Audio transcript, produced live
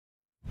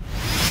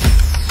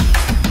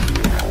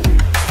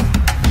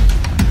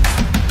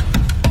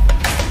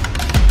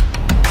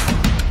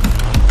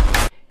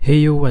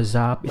Hey yo, what's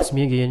up? It's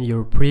me again,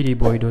 your pretty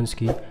boy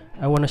Donsky.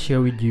 I wanna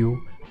share with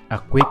you a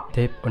quick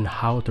tip on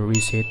how to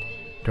reset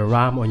the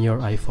RAM on your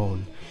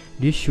iPhone.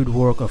 This should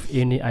work of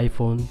any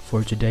iPhone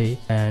for today,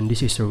 and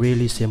this is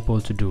really simple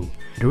to do.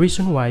 The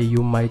reason why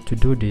you might to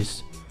do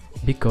this,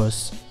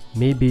 because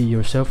maybe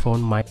your cell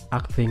phone might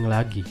acting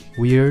laggy,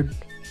 weird,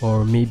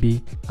 or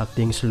maybe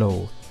acting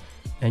slow,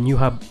 and you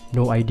have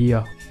no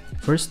idea.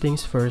 First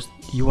things first,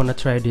 you wanna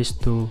try this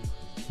to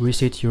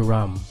reset your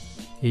RAM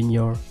in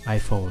your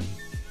iPhone.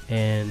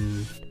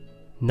 And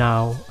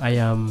now I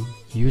am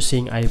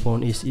using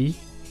iPhone SE,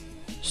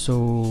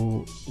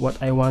 so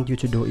what I want you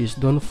to do is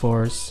don't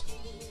force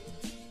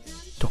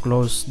to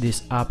close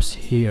these apps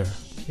here.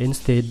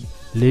 Instead,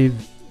 leave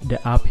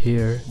the app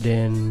here,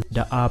 then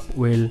the app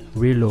will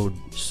reload.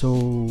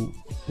 So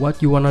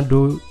what you wanna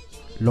do,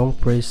 long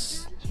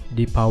press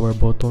the power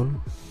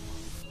button,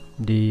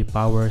 the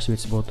power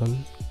switch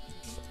button,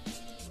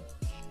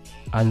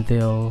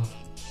 until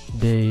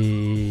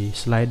the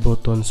slide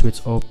button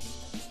switch off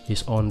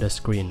is on the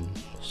screen.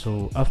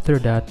 So after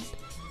that,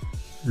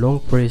 long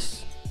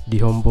press the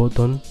home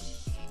button,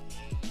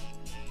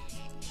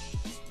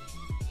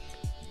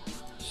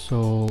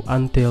 so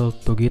until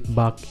to get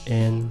back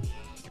in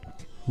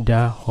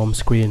the home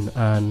screen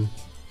and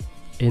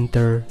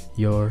enter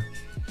your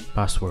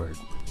password.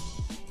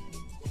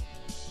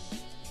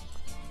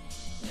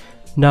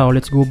 Now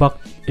let's go back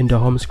in the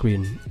home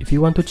screen. If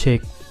you want to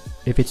check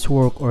if it's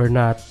work or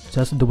not,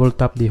 just double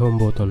tap the home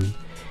button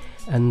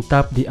and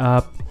tap the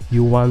app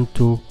you want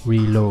to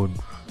reload.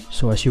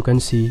 So as you can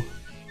see,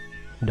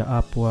 the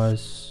app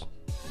was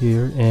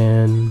here,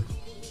 and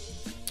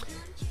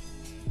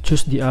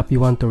choose the app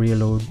you want to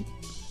reload.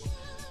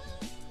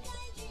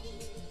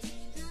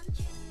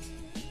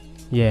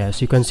 Yes,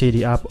 you can see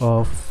the app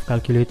of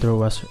calculator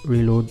was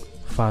reload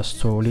fast.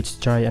 So let's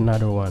try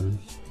another one.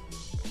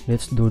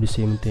 Let's do the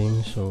same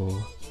thing. So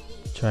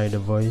try the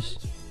voice.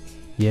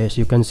 Yes,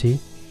 you can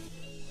see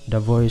the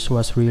voice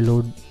was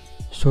reload.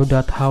 So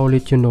that how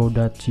let you know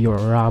that your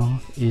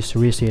RAM is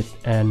reset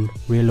and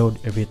reload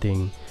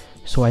everything.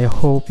 So I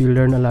hope you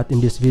learn a lot in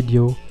this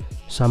video,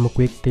 some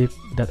quick tip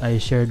that I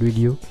shared with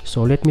you.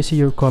 So let me see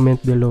your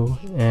comment below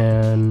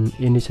and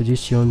any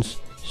suggestions.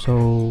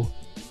 So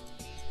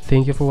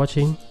thank you for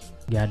watching.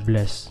 God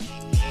bless.